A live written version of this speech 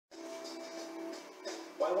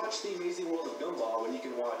Why watch The Amazing World of Gumball when you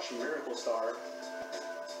can watch Miracle Star?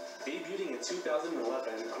 Debuting in 2011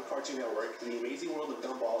 on Cartoon Network, The Amazing World of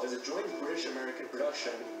Gumball is a joint British-American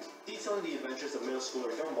production detailing the adventures of middle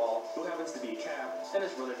schooler Gumball, who happens to be a cat, and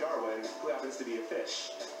his brother Darwin, who happens to be a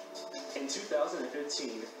fish. In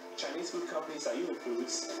 2015, Chinese food company Sayuan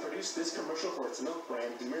Foods produced this commercial for its milk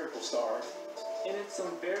brand, The Miracle Star. In it, some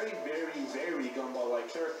very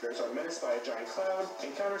Gumball-like characters are menaced by a giant cloud,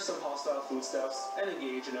 encounter some hostile foodstuffs, and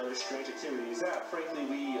engage in other strange activities that, frankly,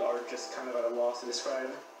 we are just kind of at a loss to describe.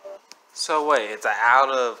 So wait, it's an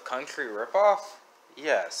out-of-country ripoff?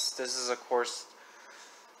 Yes, this is of course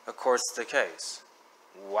the case.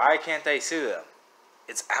 Why can't they sue them?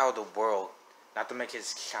 It's out of the world, not to make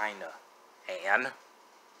it China. And?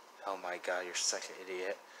 Oh my god, you're such an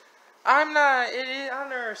idiot. I'm not an idiot, I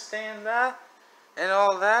understand that. And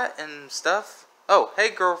all that and stuff. Oh, hey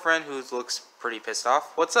girlfriend who looks pretty pissed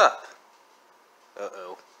off. What's up?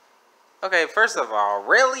 Uh-oh. Okay, first of all,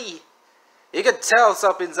 really? You can tell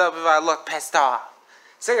something's up if I look pissed off.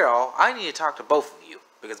 So y'all, I need to talk to both of you.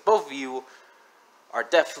 Because both of you are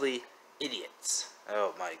definitely idiots.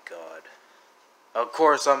 Oh my god. Of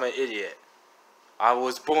course I'm an idiot. I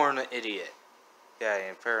was born an idiot. Yeah,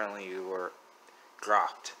 and apparently you were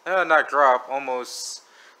dropped. Not dropped, almost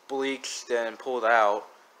bleached and pulled out.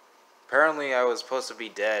 Apparently I was supposed to be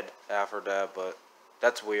dead after that, but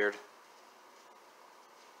that's weird.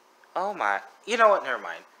 Oh my, you know what, never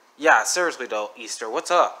mind. Yeah, seriously though, Easter,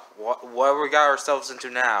 what's up? What we got ourselves into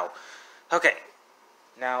now? Okay,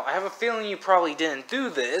 now I have a feeling you probably didn't do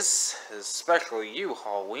this, especially you,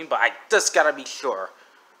 Halloween, but I just gotta be sure.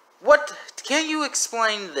 What, can you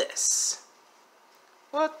explain this?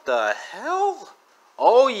 What the hell?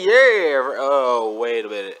 Oh yeah, oh wait a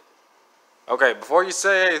minute. Okay, before you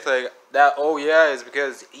say anything, that oh yeah is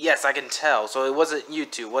because, yes, I can tell, so it wasn't you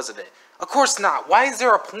two, wasn't it? Of course not. Why is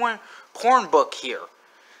there a porn book here?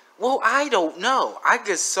 Well, I don't know. I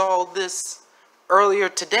just saw this earlier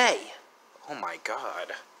today. Oh my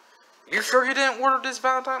god. You sure you didn't order this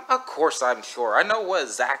Valentine? Of course I'm sure. I know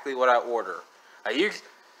exactly what I order. I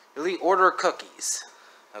usually order cookies.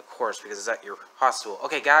 Of course, because it's at your hospital.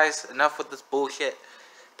 Okay, guys, enough with this bullshit.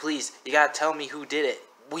 Please, you gotta tell me who did it.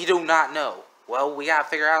 We do not know. Well, we gotta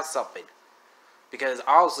figure out something. Because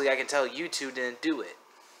obviously I can tell you two didn't do it.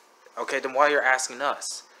 Okay, then why you're asking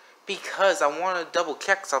us? Because I want to double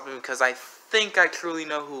check something because I think I truly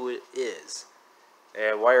know who it is.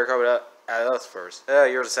 And why you're coming up at us first?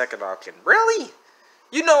 You're the second option. Really?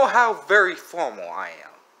 You know how very formal I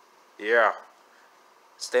am. Yeah.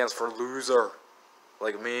 Stands for loser.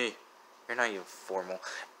 Like me. You're not even formal.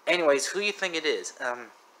 Anyways, who do you think it is?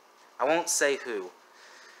 I won't say who.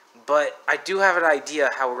 But I do have an idea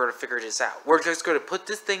how we're going to figure this out. We're just going to put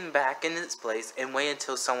this thing back in its place and wait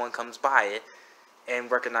until someone comes by it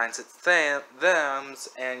and recognize it's them's,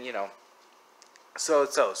 and you know. So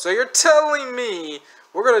you're telling me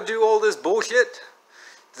we're going to do all this bullshit?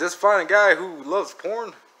 Just find a guy who loves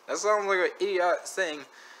porn? That sounds like an idiot thing.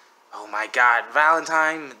 Oh my god,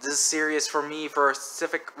 Valentine, this is serious for me for a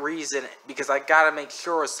specific reason, because I gotta make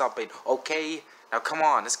sure of something, okay? Now come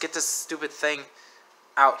on, let's get this stupid thing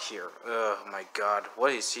out here. Oh my god,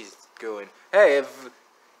 what is she doing? Hey,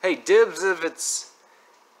 hey, dibs if it's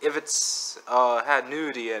had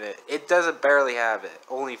nudity in it. It doesn't barely have it,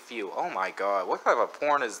 only few. Oh my god, what kind of a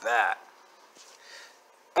porn is that?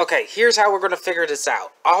 Okay, here's how we're gonna figure this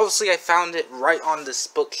out. Obviously, I found it right on this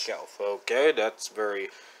bookshelf. Okay, that's very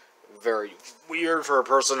weird for a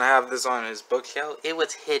person to have this on his bookshelf. It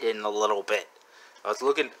was hidden a little bit. I was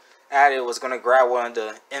looking at it, was gonna grab one of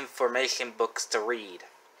the information books to read.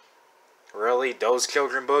 Really? Those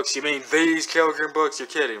children books? You mean these children books? You're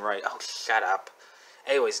kidding, right? Oh, shut up.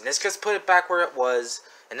 Anyways, let's just put it back where it was,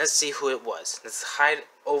 and let's see who it was. Let's hide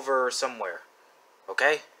over somewhere.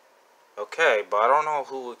 Okay? Okay, but I don't know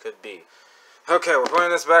who it could be. Okay, we're putting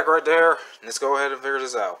this back right there. Let's go ahead and figure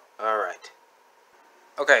this out. Alright.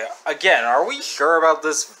 Okay, again, are we sure about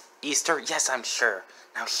this Easter? Yes, I'm sure.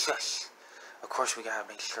 Now, shush. Of course, we gotta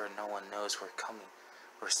make sure no one knows we're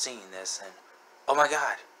seeing this, and... oh my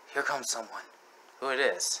god, here comes someone. Who it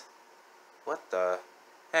is? What the...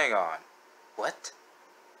 hang on. What?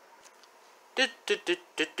 Okay,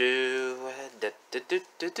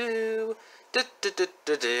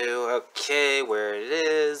 where it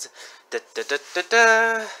is.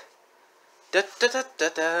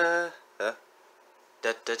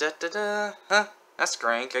 Huh? That's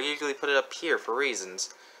strange. I usually put it up here for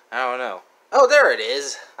reasons. I don't know. Oh, there it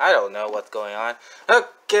is. I don't know what's going on.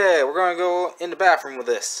 Okay, we're gonna go in the bathroom with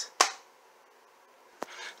this.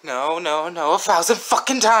 No, no, no, 1,000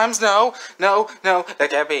 fucking times, no, no, no, that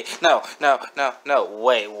can't be, no, no, no, no,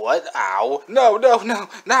 wait, what, ow, no, no, no,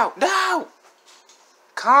 no, no,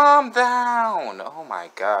 calm down, oh my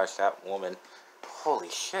gosh, that woman, holy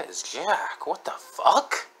shit, is Jack, what the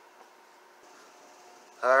fuck?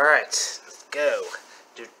 Alright, let's go,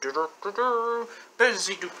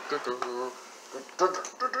 busy,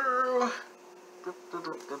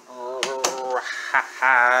 ha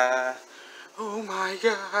ha. Oh my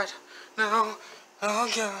god. No.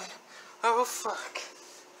 Oh god. Oh fuck.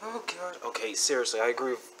 Oh god. Okay, seriously, I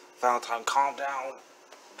agree with Valentine. Calm down.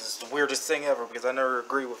 This is the weirdest thing ever because I never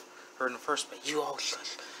agree with her in the first place. You all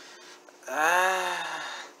shush. Ah.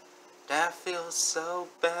 That feels so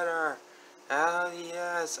better. Oh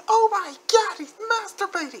yes. Oh my god, he's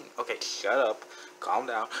masturbating. Okay, shut up. Calm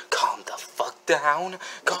down. Calm the fuck down.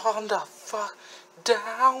 Calm the fuck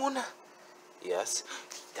down. Yes,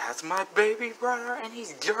 that's my baby brother, and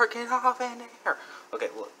he's jerking off in there. Okay,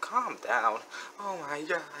 look, calm down. Oh my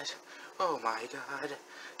god. Oh my god.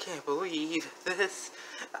 Can't believe this.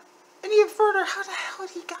 And even further, how the hell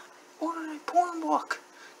did he order a porn book?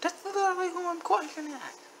 That's literally who I'm questioning.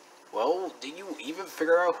 Well, did you even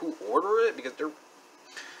figure out who ordered it? Because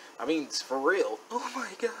I mean, it's for real. Oh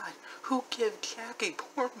my god, who gave Jack a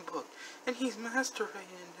porn book? And he's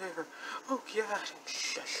masturbating in there. Oh god.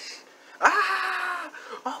 Shush. Ah!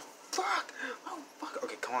 Oh fuck! Oh fuck!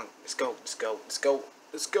 Okay, come on. Let's go. Let's go. Let's go.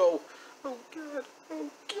 Let's go. Oh god. Oh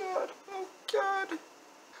god. Oh god.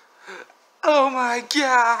 Oh my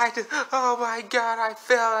god. Oh my god. I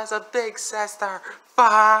failed as a big sister.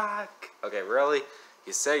 Fuck. Okay, really?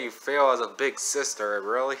 You say you fail as a big sister,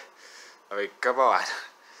 really? I mean, come on.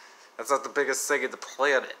 That's not the biggest thing in the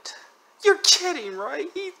planet. You're kidding, right?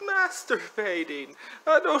 He's masturbating.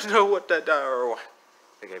 I don't know what to do.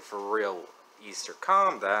 Okay, for real, Easter,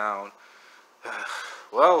 calm down.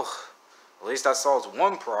 Well, at least that solves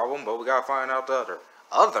one problem, but we gotta find out the other.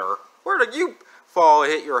 Other? Where did you fall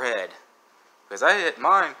and hit your head? Because I hit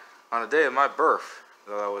mine on the day of my birth.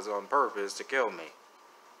 Though that was on purpose to kill me.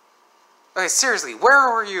 Okay, seriously,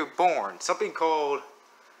 where were you born? Something called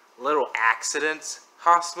Little Accidents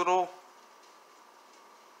Hospital?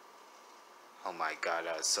 Oh my god,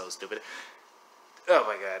 that was so stupid. Oh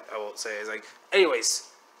my god, I won't say it. It's like, anyways,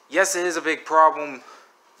 yes, it is a big problem,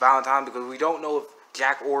 Valentine, because we don't know if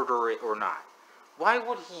Jack ordered it or not. Why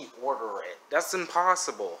would he order it? That's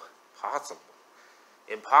impossible.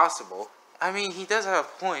 Impossible? I mean, he does have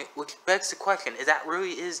a point, which begs the question, is that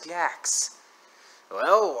really is Jack's?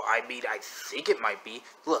 Well, I mean, I think it might be.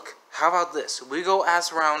 Look, how about this? We go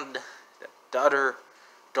ask around the other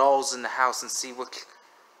dolls in the house and see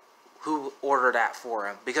who ordered that for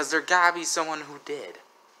him. Because there gotta be someone who did.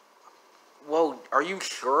 Well, are you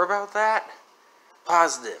sure about that?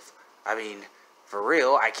 Positive. I mean, for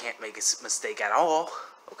real, I can't make a mistake at all.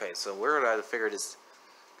 Okay, so we're gonna have to figure this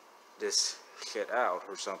shit out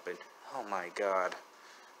or something. Oh my god.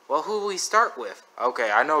 Well, who will we start with? Okay,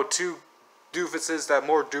 I know two doofuses that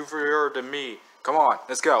more doofier than me. Come on,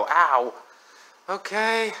 let's go. Ow.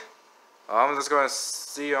 Okay. I'm just going to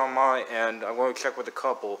see on my end. I'm going to check with a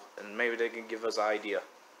couple, and maybe they can give us an idea.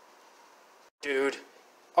 Dude.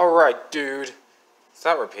 Alright, dude.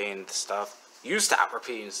 Stop repeating stuff. You stop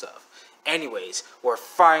repeating stuff. Anyways, we're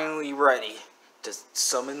finally ready to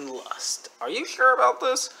summon lust. Are you sure about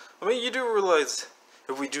this? I mean, you do realize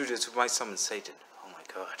if we do this, we might summon Satan. Oh my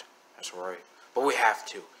god. That's right. But we have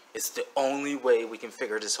to. It's the only way we can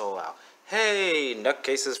figure this all out. Hey,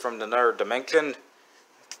 nutcases from the nerd dimension.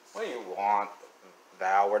 What do you want,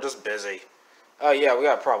 Val? We're just busy. Oh, yeah, we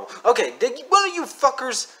got a problem. Okay, one of you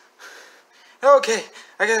fuckers... Okay,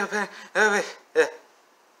 I got a pen.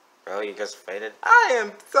 Really, you just faded? I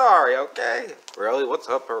am sorry, okay? Really? What's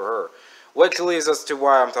up for her? Which leads us to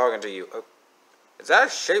why I'm talking to you. Is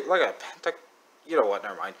that shaped like a pentac... You know what,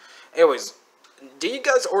 never mind. Anyways, did you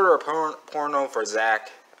guys order a porno for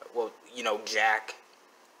Zach? Well, you know, Jack.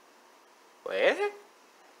 What?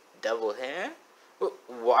 Double hand?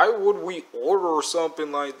 Why would we order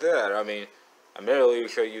something like that? I mean, admittedly, we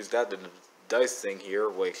should use that in the dice thing here,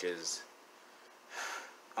 which is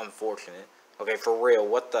unfortunate. Okay, for real,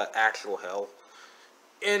 what the actual hell?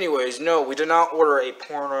 Anyways, no, we did not order a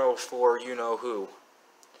porno for you-know-who.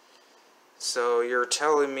 So, you're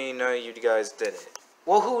telling me none of you guys did it.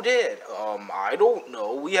 Well, who did? I don't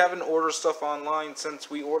know. We haven't ordered stuff online since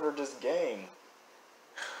we ordered this game.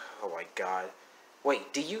 Oh my god.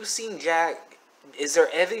 Wait, do you see Jack... Is there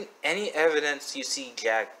any evidence you see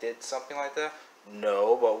Jack did something like that?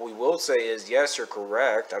 No, but what we will say is, yes, you're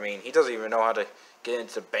correct. I mean, he doesn't even know how to get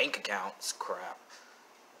into bank accounts. Crap.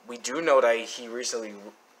 We do know that he recently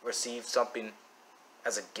received something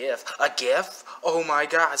As a gift? A gift? Oh my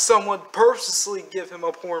god, someone purposely give him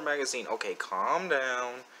a porn magazine. Okay, calm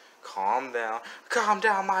down. Calm down. Calm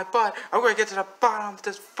down, my butt. I'm gonna get to the bottom of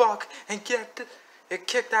this fuck and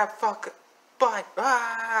kick that fuck butt.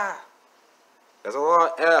 Ah! There's a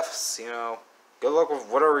lot of F's, you know. Good luck with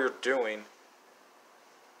whatever you're doing.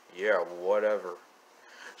 Yeah, whatever.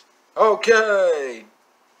 Okay.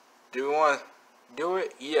 Do you want to do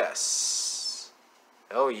it? Yes.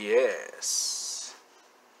 Oh, yes.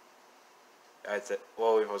 That's it. What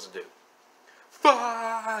are we supposed to do?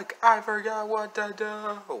 Fuck! I forgot what to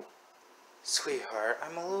do. Sweetheart,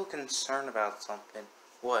 I'm a little concerned about something.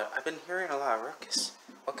 What? I've been hearing a lot of ruckus.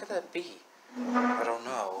 What could that be? I don't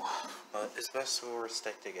know. But it's best we'll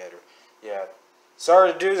stick together. Yeah.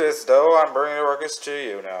 Sorry to do this, though. I'm bringing the ruckus to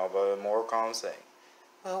you now, but more calm saying.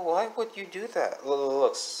 Well, why would you do that?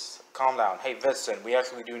 Look, calm down. Hey, Vincent, we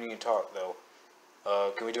actually do need to talk, though.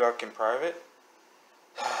 Can we do it in private?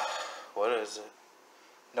 What is it?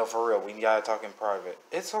 No, for real, we gotta talk in private.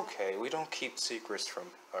 It's okay, we don't keep secrets from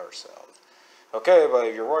ourselves. Okay, but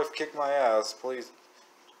if your wife kicked my ass, please,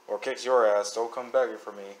 or kicks your ass, don't come begging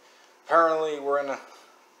for me. Apparently, we're in a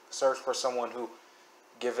search for someone who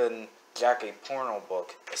given Jack a porno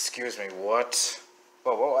book. Excuse me, what?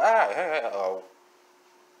 Whoa, oh.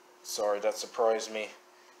 Sorry, that surprised me.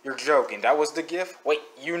 You're joking, that was the gift? Wait,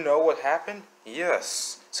 you know what happened?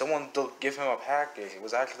 Yes, someone did give him a package. It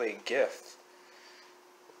was actually a gift.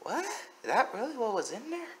 What? Is that really what was in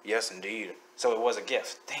there? Yes, indeed. So it was a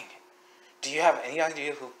gift. Dang it. Do you have any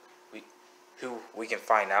idea who we can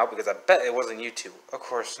find out? Because I bet it wasn't you two. Of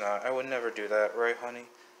course not. I would never do that, right, honey?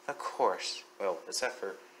 Of course. Well, except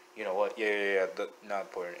for, you know what? Yeah. Not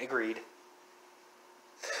important. Agreed.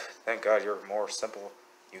 Thank God you're more simple.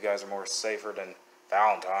 You guys are more safer than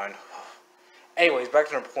Valentine. Anyways, back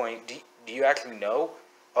to the point. Do you actually know?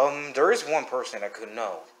 There is one person that could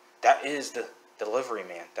know. That is the delivery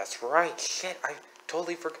man. That's right. Shit, I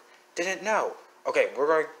totally didn't know. Okay, we're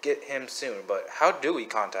going to get him soon, but how do we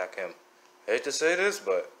contact him? I hate to say this,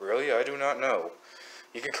 but really, I do not know.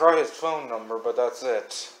 You can try his phone number, but that's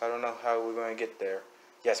it. I don't know how we're going to get there.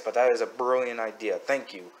 Yes, but that is a brilliant idea.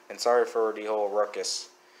 Thank you, and sorry for the whole ruckus.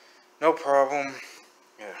 No problem.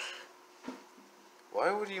 Yeah.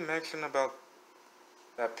 Why would you mention about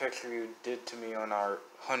that picture you did to me on our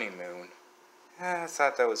honeymoon? I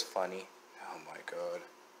thought that was funny. Oh my god.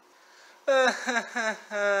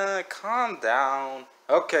 Calm down.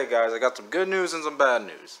 Okay, guys, I got some good news and some bad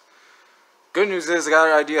news. Good news is I got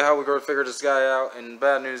an idea how we're going to figure this guy out, and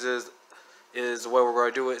bad news is the way we're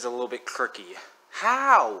going to do it is a little bit tricky.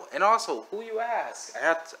 How? And also, who you ask? I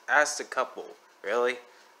had to ask a couple. Really?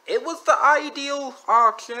 It was the ideal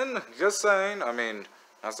option. Just saying. I mean,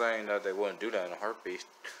 not saying that they wouldn't do that in a heartbeat.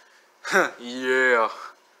 Yeah.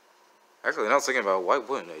 Actually, not thinking about why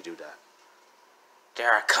wouldn't they do that?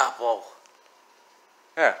 They're a couple.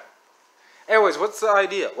 Yeah. Anyways, what's the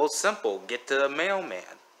idea? Well, simple. Get to the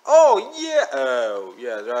mailman. Oh, yeah. Oh,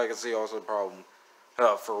 yeah. I can see also the problem.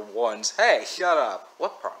 For once. Hey, shut up.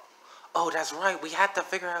 What problem? Oh, that's right. We had to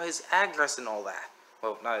figure out his address and all that.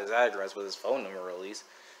 Well, not his address, but his phone number, at least.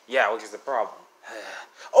 Yeah, which is the problem.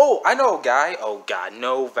 Oh, I know a guy. Oh, God,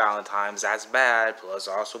 no Valentine's. That's bad. Plus,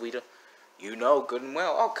 also, you know good and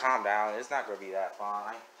well. Oh, calm down. It's not going to be that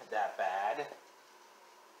fine. That bad.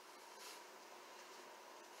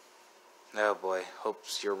 Oh, boy.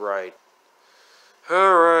 Hopes you're right.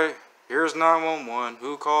 Alright. Here's 911.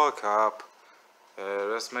 Who called a cop?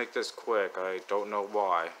 Let's make this quick. I don't know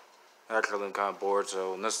why. Actually, I'm kind of bored,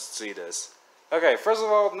 so let's see this. Okay, first of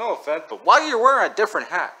all, no offense, but why are you wearing a different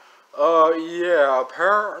hat? Yeah,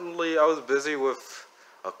 apparently I was busy with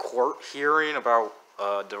a court hearing about,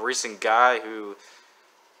 the recent guy who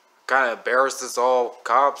kind of embarrassed us all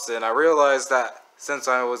cops, and I realized that since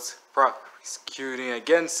I was prosecuting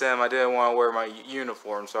against him, I didn't want to wear my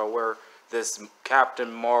uniform, so I wear this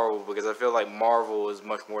Captain Marvel, because I feel like Marvel is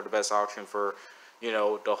much more the best option for, you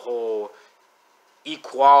know, the whole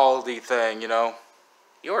equality thing, you know.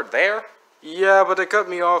 You were there? Yeah, but they cut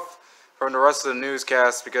me off from the rest of the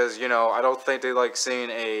newscast because, you know, I don't think they like seeing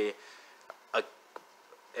a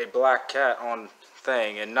black cat on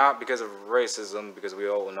thing, and not because of racism, because we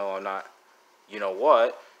all know I'm not, you know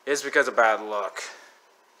what, it's because of bad luck.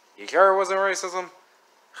 You care it wasn't racism?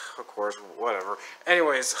 Of course, whatever.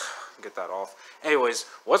 Anyways, get that off. Anyways,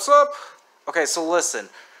 what's up? Okay, so listen,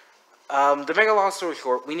 to make a long story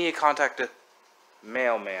short, we need to contact the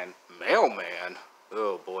mailman. Mailman?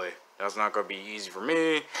 Oh boy, that's not gonna be easy for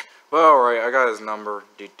me. But alright, I got his number.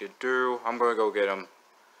 I'm gonna go get him.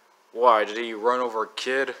 Why? Did he run over a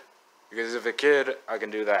kid? Because if a kid, I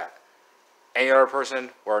can do that. Any other person,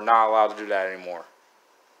 we're not allowed to do that anymore.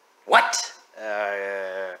 What?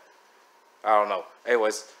 I don't know.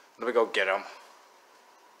 Anyways, let me go get him.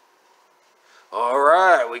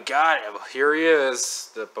 Alright, we got him. Here he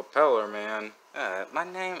is, the propeller man. My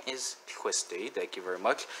name is Twisty, thank you very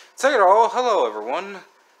much. Second of all, hello everyone.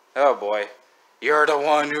 Oh boy. You're the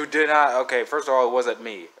one who did not... Okay, first of all, it wasn't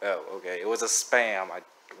me. Oh, okay, it was a spam. I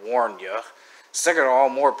warned you. Second of all,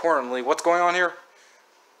 more importantly, what's going on here?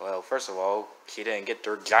 Well, first of all, she didn't get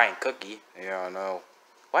their giant cookie. Yeah, I know.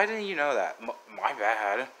 Why didn't you know that? My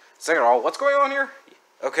bad. Second of all, what's going on here?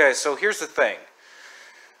 Okay, so here's the thing.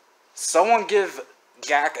 Someone give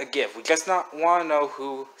Jack a gift. We just not want to know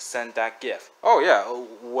who sent that gift. Oh yeah,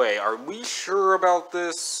 wait, are we sure about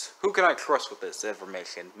this? Who can I trust with this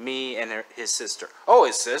information? Me and his sister. Oh,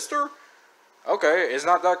 his sister? Okay, it's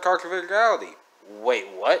not that confidentiality. Wait,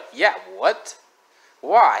 what? Yeah, what?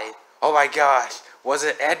 Why? Oh my gosh, was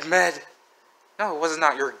it EdMed? No, it was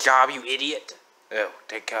not your job, you idiot. Oh,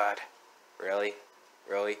 thank God. Really?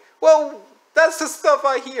 Really? Well, that's the stuff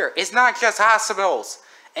I hear. It's not just hospitals.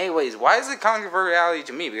 Anyways, why is it controversiality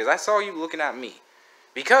to me? Because I saw you looking at me.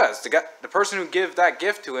 Because the person who gave that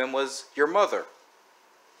gift to him was your mother.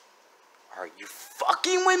 Are you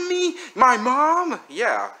fucking with me? My mom?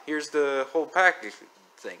 Yeah, here's the whole package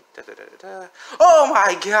thing. Da, da, da, da, da. Oh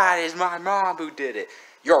my God, it's my mom who did it.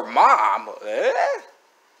 Your mom? Eh?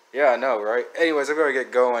 Yeah, I know, right? Anyways, I'm gonna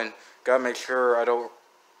get going. Gotta make sure I don't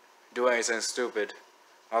do anything stupid.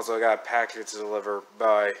 Also, I got a package to deliver.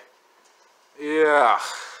 Bye. Yeah.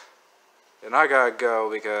 And I gotta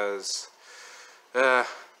go because I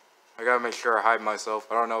gotta make sure I hide myself.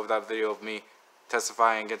 I don't know if that video of me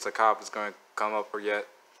testifying against a cop is gonna come up or yet.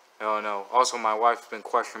 I don't know. Also, my wife's been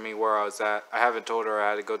questioning me where I was at. I haven't told her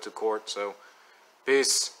I had to go to court, so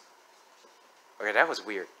peace. Okay, that was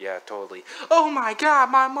weird. Yeah, totally. Oh my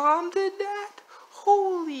God, my mom did that?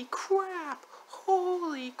 Holy crap.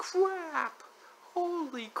 Holy crap.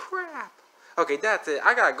 Holy crap. Okay, that's it.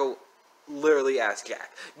 I gotta go literally ask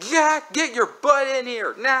Jack. Jack, get your butt in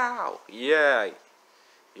here now. Yeah,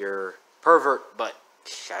 you're pervert, but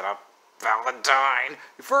shut up, Valentine.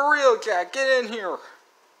 For real, Jack, get in here.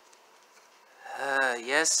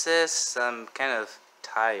 Yes, sis. I'm kind of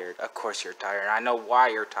tired. Of course you're tired. I know why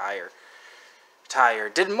you're tired.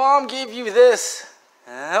 Did Mom give you this?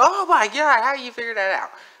 Oh my God, how do you figure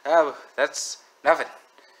that out? That's nothing.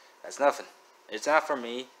 That's nothing. It's not for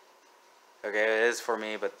me. Okay, it is for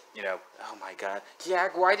me, but, you know, oh my God.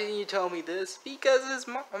 Jack, why didn't you tell me this? Because it's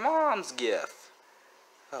my mom's gift.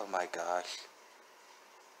 Oh my gosh.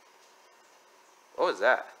 What was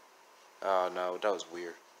that? Oh no, that was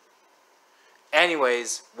weird.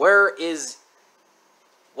 Anyways, what's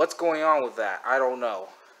going on with that? I don't know.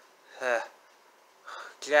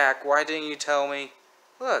 Jack, why didn't you tell me?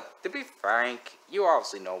 Look, to be frank, you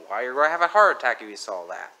obviously know why. You're going to have a heart attack if you saw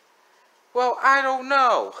that. Well, I don't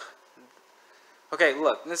know. Okay,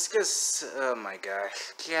 look, let's just... Oh my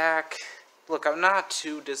gosh. Jack, look, I'm not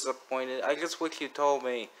too disappointed. I just wish you told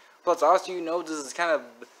me. Plus, also, you know this is kind of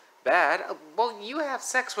bad. Well, you have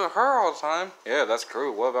sex with her all the time. Yeah, that's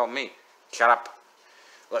true. What about me? Shut up.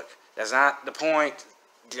 Look, that's not the point,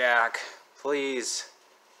 Jack. Please.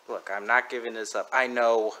 Look, I'm not giving this up. I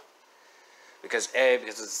know. Because A,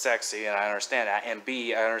 because it's sexy, and I understand that. And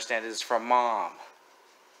B, I understand this is from Mom.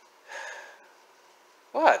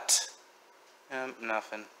 What?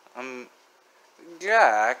 Nothing.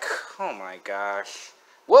 Jack. Oh my gosh.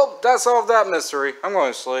 Well, that solved that mystery. I'm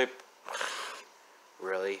going to sleep.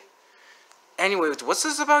 Really? Anyways, what's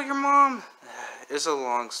this about your mom? It's a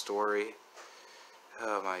long story.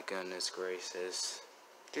 Oh my goodness gracious.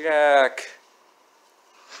 Jack.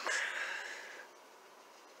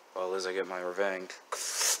 Well, at least I get my revenge.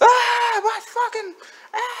 Ah! My fucking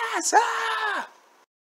ass! Ah!